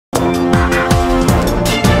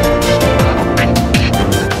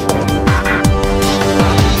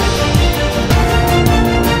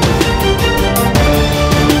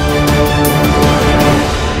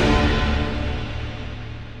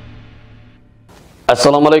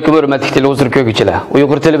Assalamu alaykum hörmətli televizor köküçülər.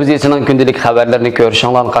 Uyğur televiziyasının kündəlik xəbərlərini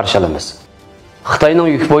görüşənlərini qarşılamız. Xitayning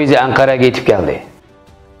yük poyezi Anqaraga yetib keldi.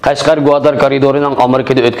 Qashqar-Guadar koridorining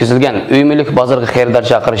Amerikada o'tkazilgan uymilik bozorga xaridor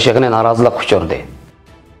chaqirish yig'ini norozilik uchirdi.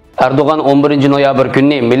 Erdo'g'an 11 noyabr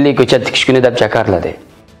kunini milliy ko'chat tikish kuni deb jakarladi.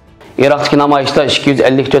 Iroqdagi namoyishda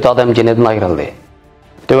 254 odam jonidan ayrildi.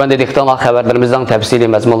 Tövəndə diqqətlə xəbərlərimizdən təfsili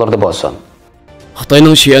məzmunlarda bo'lsin.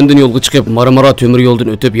 Xitayning Xi'andan yo'lga chiqib, Marmara temir yo'ldan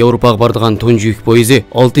o'tib Yevropaga boradigan tunji yuk poyezi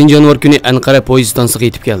 6 yanvar kuni Anqara poyez stansiyasiga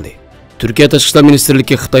yetib keldi. Turkiya Tashqi ishlar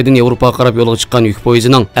ministrligi Xitoydan Yevropaga qarab yo'lga chiqqan yuk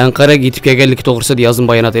poyezining Anqaraga yetib kelganligi to'g'risida yozma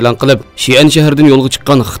bayonot e'lon qilib, Xi'an shahridan yo'lga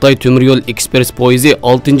chiqqan Xitoy temir yo'l ekspress poyezi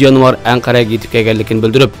 6 yanvar Anqaraga yetib kelganligini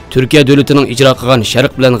bildirib, Turkiya davlatining ijro qilgan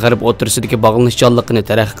Sharq bilan G'arb o'rtasidagi bog'lanishchanlikni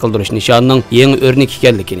taraqqiy qildirish nishonining yangi o'rnak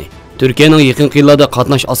ekanligini, Türkiye'nin yaqinqi yillarda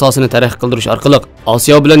qatnash asosini taraqqiy qildirish orqali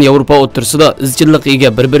Osiyo bilan Yevropa o'rtasida izchillikqa ega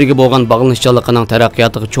bir-biriga bo'lgan bog'lanishchanligining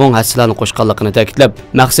taraqqiyotiga cho'ng hassalarni qo'shganligini ta'kidlab,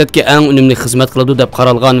 maqsadga eng unumli xizmat qiladi deb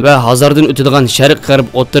qaralgan va hozirdan o'tadigan Sharq-G'arb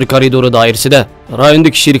o'rta koridori doirasida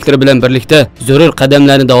rayondagi sheriklar bilan birlikda zarur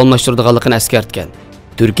qadamlarni davomlashtiradiganligini eskartgan.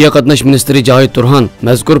 Türkiye qatnash ministri Cahit Turhan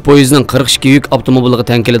mazkur poyezdning 42 yuk avtomobiliga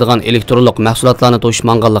teng keladigan elektronlik mahsulotlarni to'shib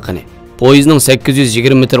manganligini, poyezdning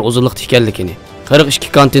 820 metr uzunlikda ekanligini,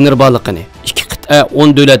 42 konteyner borligini, 2 qit'a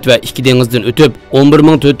 10 davlat va 2 dengizdan o'tib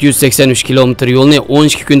 11483 kilometr yo'lni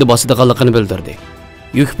 12 kunda bosadiganligini bildirdi.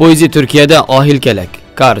 Yuk poyezi Turkiyada Ahilkelek,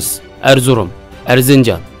 Kars, Erzurum,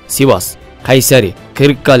 Erzincan, Sivas, Qaysari,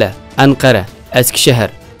 Kırıkkale, Ankara, Eskişehir,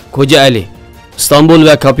 Kocaeli, İstanbul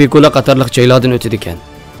va Kapikola qatorliq joylardan o'tadi ekan.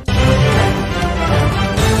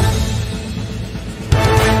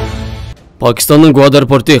 Pakistanning Guadar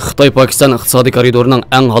porti Xitoy-Pokiston iqtisodiy koridorining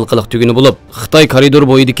eng halqaliq tuguni bo'lib, Xitoy koridor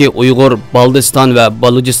bo'yidagi Uyg'ur, Baldiston va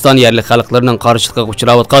Balujiston yerli xalqlarining qarshilikka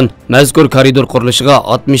uchrayotgan mazkur koridor qurilishiga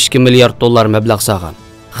 62 milliard dollar mablag' solgan.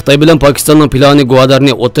 Xitoy bilan Pokistonning plani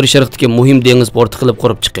Guadarni O'rta Sharqdagi muhim dengiz porti qilib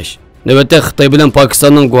qurib chiqish. Navbatda Xitoy bilan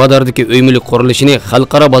Pokistonning Guadardagi uymilik qurilishini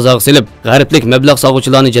xalqaro bozorga silib, g'arblik mablag'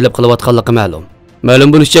 solg'uvchilarni jalb qilayotganligi ma'lum.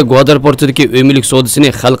 Ma'lum bo'lishicha, Guadar portidagi uymilik savdosini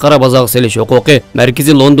xalqaro bozorga selish huquqi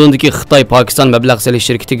Markaziy Londondagi Xitoy-Pokiston mablag' selish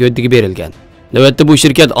shirkatiga o'tdiga berilgan. Navbatda bu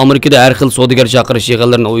shirkat Amerikada har xil savdogar chaqirish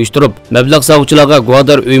yig'inlarini uyushtirib, mablag' solg'uvchilarga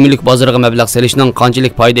Guadar uymilik bozoriga mablag' selishning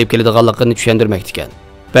qanchalik foyda olib keladiganligini tushuntirmoqda ekan.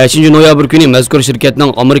 5 noyabr kuni mazkur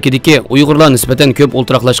shirkatning Amerikadagi Uyg'urlar nisbatan ko'p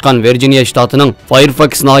o'ltiraqlashgan Virginia shtatining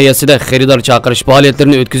Fairfax nahiyasida xaridor chaqirish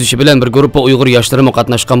faoliyatlarini o'tkazishi bilan bir guruh Uyg'ur yoshlari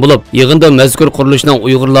qatnashgan bo'lib, yig'inda mazkur qurilishning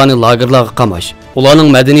Uyg'urlarni lagerlarga qamash, ularning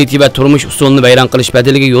madaniyati va turmush usulini vayron qilish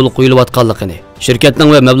badaliga yo'l qo'yilayotganligini, shirkatning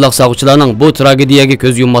va mablag' solg'uvchilarning bu tragediyaga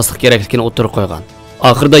ko'z yummaslik kerakligini o'tirib qo'ygan.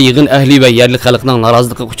 Oxirida yig'in ahli va yerli xalqning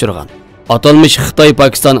noroziligiga uchragan. Atalmış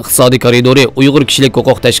Xitoy-Pokiston iqtisodiy koridori Uyg'ur kishilik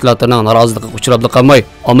huquq tashkilotlarining noroziligiga uchrab qolmay,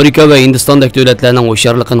 Amerika va Hindistondagi davlatlarning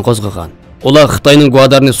hushyorligini qo'zg'agan. Ular Xitoyning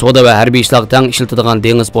Guadarni savdo va harbiy ishlarga teng ishlatadigan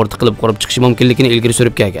dengiz porti qilib qurib chiqish mumkinligini ilgari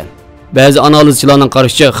surib kelgan. Ba'zi analizchilarning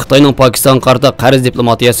qarashicha, Xitoyning Pokiston qarta qarz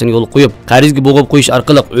diplomatiyasini yo'l qo'yib, qarzga bo'g'ib qo'yish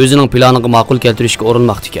orqali o'zining planiga ma'qul keltirishga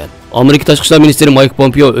urinmoqda ekan. Amerika Tashqi ishlar ministri Mike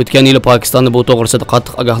Pompeo o'tgan yili Pokistonni bu to'g'risida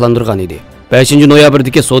qattiq ogohlantirgan edi. 5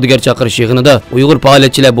 noyabrdagi savdogar chaqirish yig'inida Uyg'ur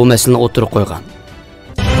faoliyatchilar bu masalani o'tirib qo'ygan.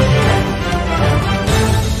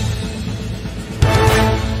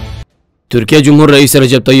 Türkiye Cumhurbaşkanı Reisi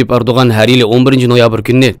Recep Tayyip Erdoğan har yili 11 noyabr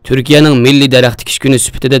kunini Turkiyaning milliy daraxt tikish kuni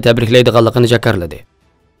sifatida tabriklaydiganligini jakarladi.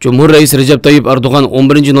 Cumhurbaşkanı Reisi Recep Tayyip Erdoğan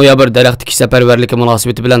 11 noyabr daraxt tikish safarbarligi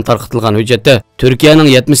munosabati bilan tarqatilgan hujjatda Turkiyaning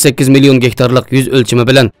 78 million gektarlik yuz o'lchami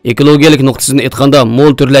bilan ekologiyalik nuqtasidan aytganda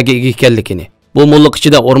mo'l turlarga ega ekanligini, bu mo'llik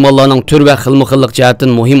ichida o'rmonlarning tur va xilma-xillik jihatdan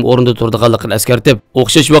muhim o'rinda turadiganligini eskartib,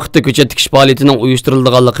 o'xshash vaqtda ko'chat tikish faoliyatining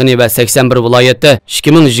uyushtirilganligini va 81 viloyatda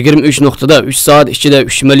 2023 nuqtada 3 soat ichida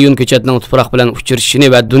 3 million ko'chatning tuproq bilan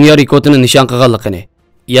uchirishini va dunyo rekordini nishon qilganligini,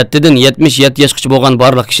 7 dan 77 yoshgacha bo'lgan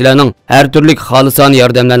barliq kishilarning har turli xolisona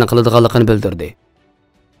yordamlarni qiladiganligini bildirdi.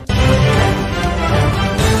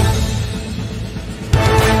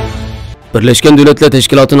 Birleşken Devletler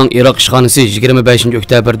Teşkilatı'nın Irak işxanası 25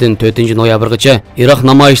 oktyabrdan 4 noyabrgacha Irak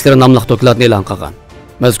namoyishlari nomli dokladni e'lon qilgan.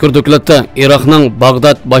 Mazkur dokladda Irakning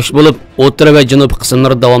Bag'dad bosh bo'lib, o'rta va janubiy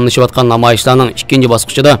qismlarida davomlashayotgan namoyishlarning ikkinchi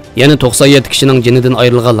bosqichida yana 97 kishining jonidan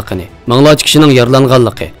ayrilganligini, minglarcha kishining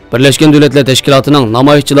yaralanganligi, Birleşken Devletler Teşkilatı'nın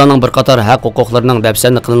namoyishchilarning bir qator haq-huquqlarining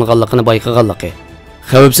dafsanda qilinganligini bayqaganligi,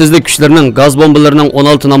 xavfsizlik kuchlarining gaz bombalarining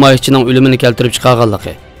 16 namoyishchining o'limini keltirib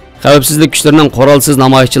chiqarganligi, xavfsizlik kuchlarining qurolsiz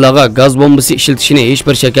namoyishchilarga gaz bombasi ishlatishini hech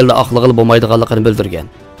bir shaklda oqlig'i bo'lmaydiganligini bildirgan.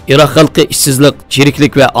 Iroq xalqi ishsizlik,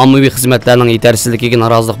 chiriklik va ommaviy xizmatlarning yetersizligiga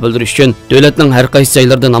norozilik bildirish uchun davlatning har qaysi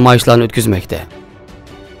joylarida namoyishlarni o'tkazmoqda.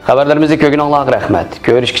 Xabarlarimizni ko'rganingizga rahmat.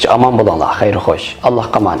 Ko'rishgacha omon bo'linglar. Xayr xo'sh.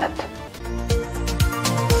 Allohga omonat.